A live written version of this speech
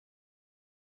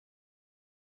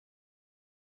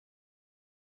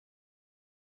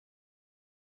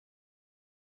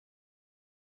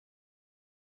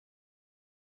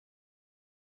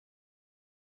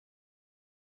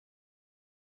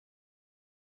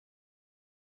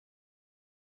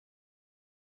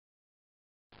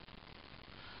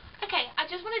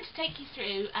just wanted to take you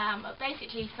through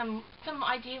basically some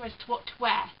idea as to what to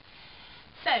wear.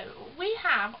 So we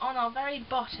have on our very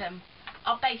bottom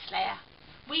our base layer.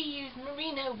 We use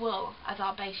merino wool as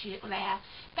our base layer,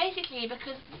 basically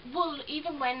because wool,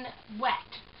 even when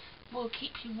wet, will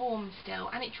keep you warm still,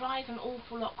 and it dries an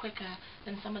awful lot quicker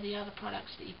than some of the other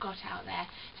products that you've got out there.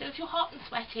 So if you're hot and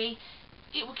sweaty,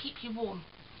 it will keep you warm.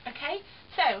 Okay,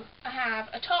 so I have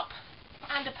a top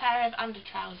and a pair of under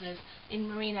trousers in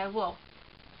merino wool.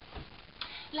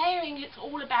 Layering, it's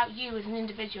all about you as an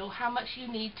individual, how much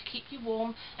you need to keep you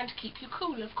warm and to keep you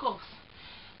cool, of course.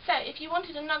 So if you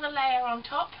wanted another layer on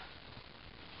top,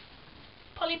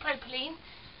 polypropylene,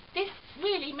 this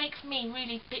really makes me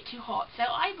really a bit too hot, so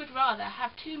I would rather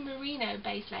have 2 merino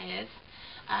base layers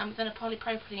than a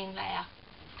polypropylene layer.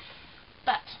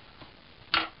 But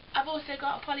I've also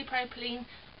got a polypropylene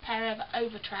pair of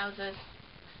over trousers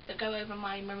that go over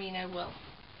my merino wool.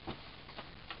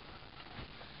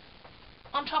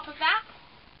 On top of that,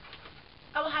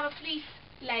 I will have a fleece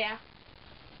layer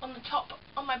on the top,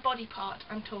 on my body part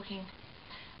I'm talking.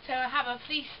 So I have a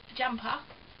fleece jumper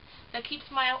that keeps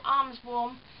my arms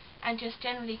warm and just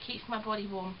generally keeps my body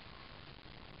warm.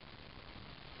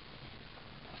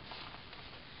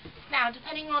 Now,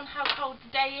 depending on how cold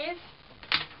the day is,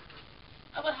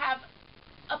 I will have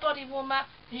a body warmer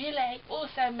gilet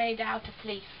also made out of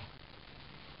fleece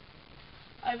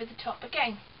over the top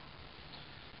again.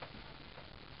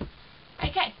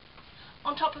 Okay,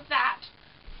 on top of that,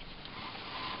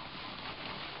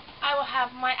 I will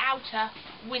have my outer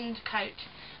wind coat,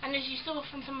 and as you saw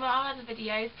from some of our other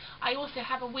videos, I also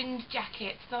have a wind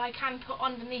jacket that I can put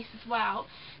underneath as well,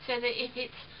 so that if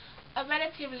it's a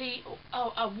relatively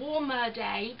a warmer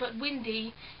day but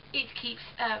windy, it keeps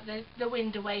the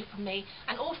wind away from me,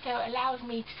 and also allows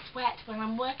me to sweat when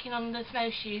I'm working on the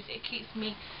snowshoes. It keeps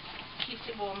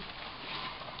it warm.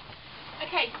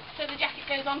 Okay, so the jacket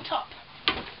goes on top.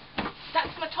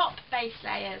 That's my top base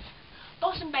layers.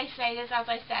 Bottom base layers, as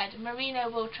I said, merino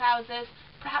wool trousers,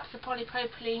 perhaps a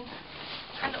polypropylene,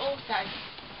 and also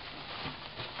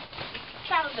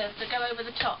trousers that go over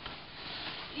the top.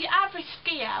 The average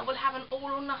skier will have an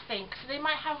all or nothing, so they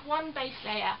might have one base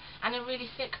layer and a really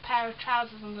thick pair of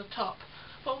trousers on the top.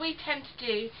 What we tend to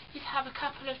do is have a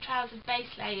couple of trouser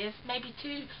base layers, maybe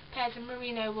 2 pairs of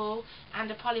merino wool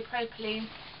and a polypropylene,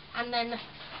 and then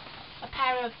a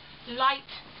pair of light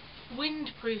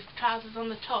windproof trousers on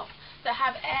the top that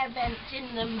have air vents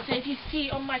in them. So if you see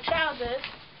on my trousers,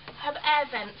 have air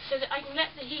vents so that I can let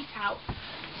the heat out.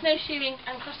 Snowshoeing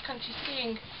and cross-country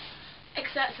skiing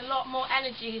exerts a lot more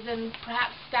energy than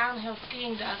perhaps downhill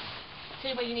skiing does,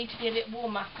 so where you need to be a bit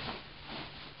warmer.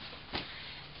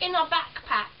 In our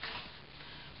backpacks,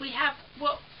 we have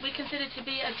what we consider to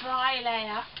be a dry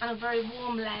layer and a very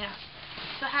warm layer.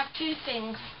 So I have 2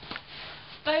 things,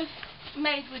 both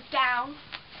made with down.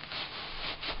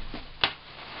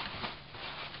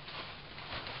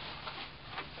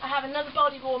 I have another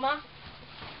body warmer,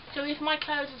 so if my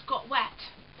clothes have got wet,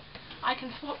 I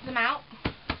can swap them out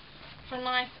for a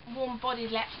nice warm body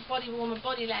warmer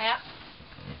body layer.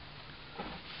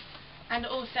 And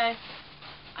also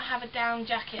I have a down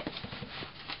jacket.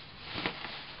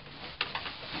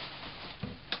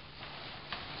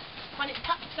 When it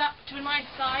tucks up to a nice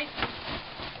size,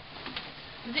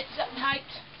 zips up tight,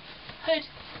 hood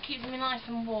keeps me nice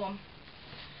and warm.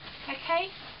 Okay,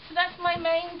 so that's my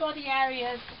main body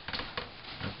areas,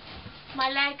 my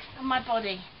legs and my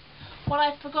body. What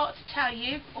I forgot to tell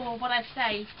you, or what I've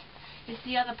saved, is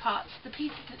the other parts, the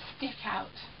pieces that stick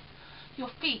out. Your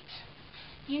feet.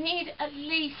 You need at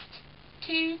least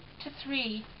 2 to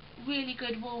 3 really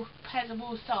good pairs of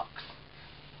wool socks.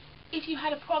 If you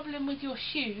had a problem with your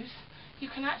shoes, you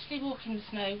can actually walk in the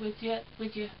snow with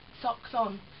your socks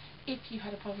on. If you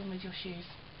had a problem with your shoes,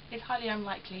 it's highly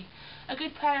unlikely. A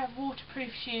good pair of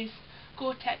waterproof shoes,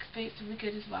 Gore-Tex boots would be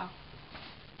good as well.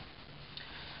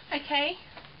 Okay,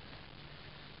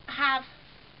 I have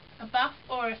a buff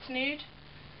or a snood,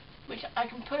 which I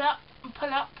can put up and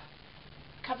pull up,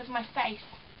 covers my face.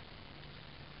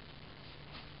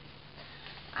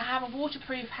 I have a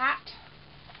waterproof hat,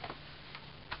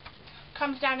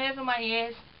 comes down over my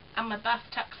ears, and my buff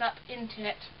tucks up into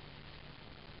it.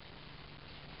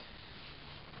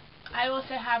 I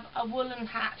also have a woolen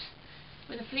hat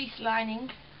with a fleece lining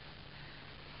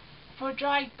for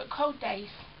dry but cold days.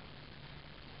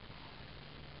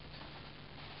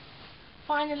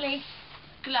 Finally,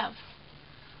 gloves.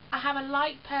 I have a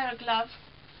light pair of gloves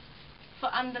for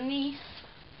underneath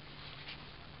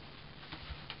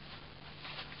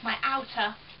my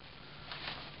outer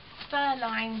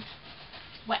fur-lined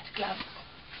wet gloves.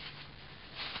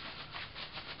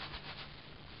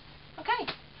 Okay,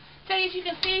 So as you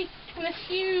can see in this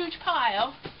huge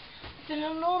pile, it's an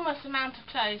enormous amount of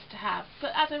clothes to have.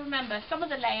 But as I remember, some of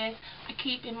the layers I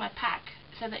keep in my pack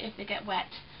so that if they get wet,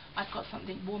 I've got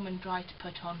something warm and dry to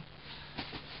put on.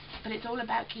 But it's all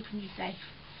about keeping you safe.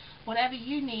 Whatever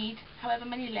you need, however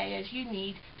many layers you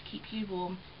need to keep you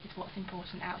warm, is what's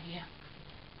important out here.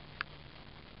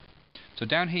 So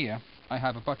down here I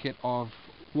have a bucket of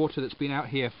water that's been out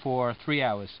here for 3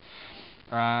 hours,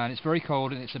 and it's very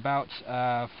cold, and it's about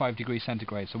 5 degrees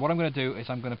centigrade. So what I'm going to do is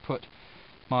I'm going to put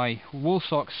my wool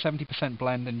socks 70%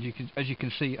 blend, and as you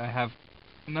can see I have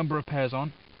a number of pairs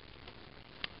on,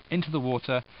 into the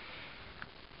water.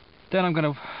 Then I'm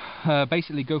going to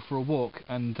basically go for a walk,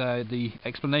 and the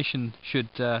explanation should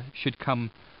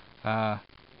come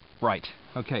right.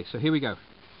 Okay, so here we go.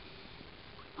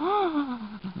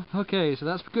 Okay, so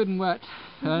that's good and wet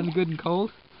and good and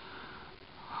cold.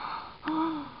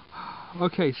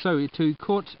 Okay, so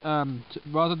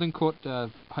rather than court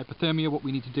hypothermia, what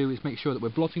we need to do is make sure that we're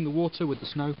blotting the water with the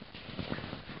snow.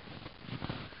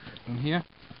 And here,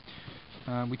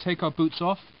 we take our boots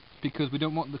off because we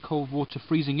don't want the cold water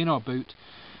freezing in our boot,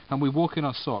 and we walk in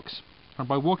our socks. And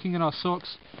by walking in our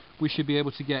socks, we should be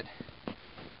able to get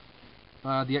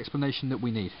the explanation that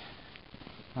we need.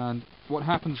 And what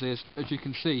happens is, as you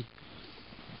can see,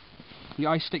 the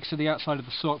ice sticks to the outside of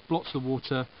the sock, blocks the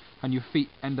water, and your feet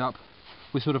end up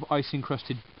with sort of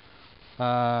ice-encrusted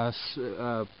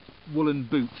woolen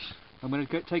boots. I'm going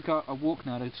to take a walk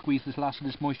now to squeeze this last of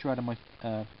this moisture out of my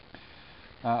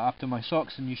after my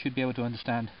socks, and you should be able to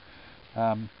understand.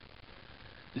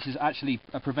 This is actually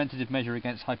a preventative measure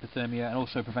against hypothermia and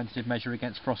also a preventative measure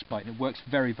against frostbite. It works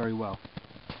very, very well.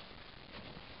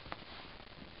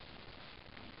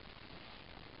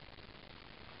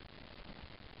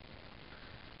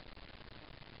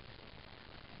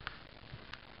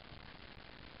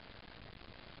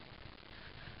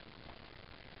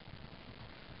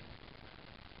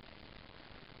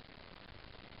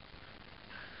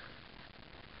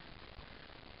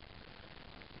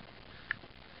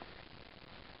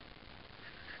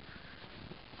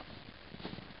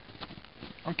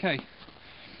 Okay,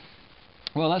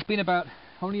 well that's been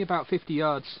only about 50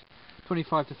 yards,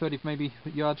 25 to 30 maybe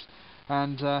yards,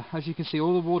 and as you can see,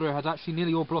 all the water has actually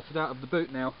nearly all blotted out of the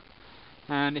boot now.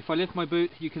 And if I lift my boot,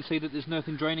 you can see that there's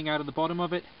nothing draining out of the bottom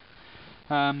of it.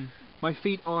 My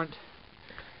feet aren't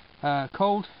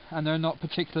cold, and they're not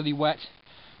particularly wet,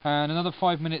 and another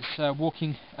 5 minutes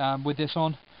walking with this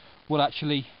on will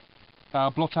actually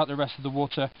blot out the rest of the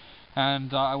water,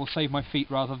 and I will save my feet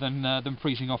rather than them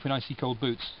freezing off in icy cold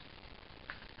boots.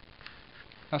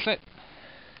 That's it.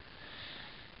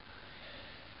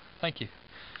 Thank you.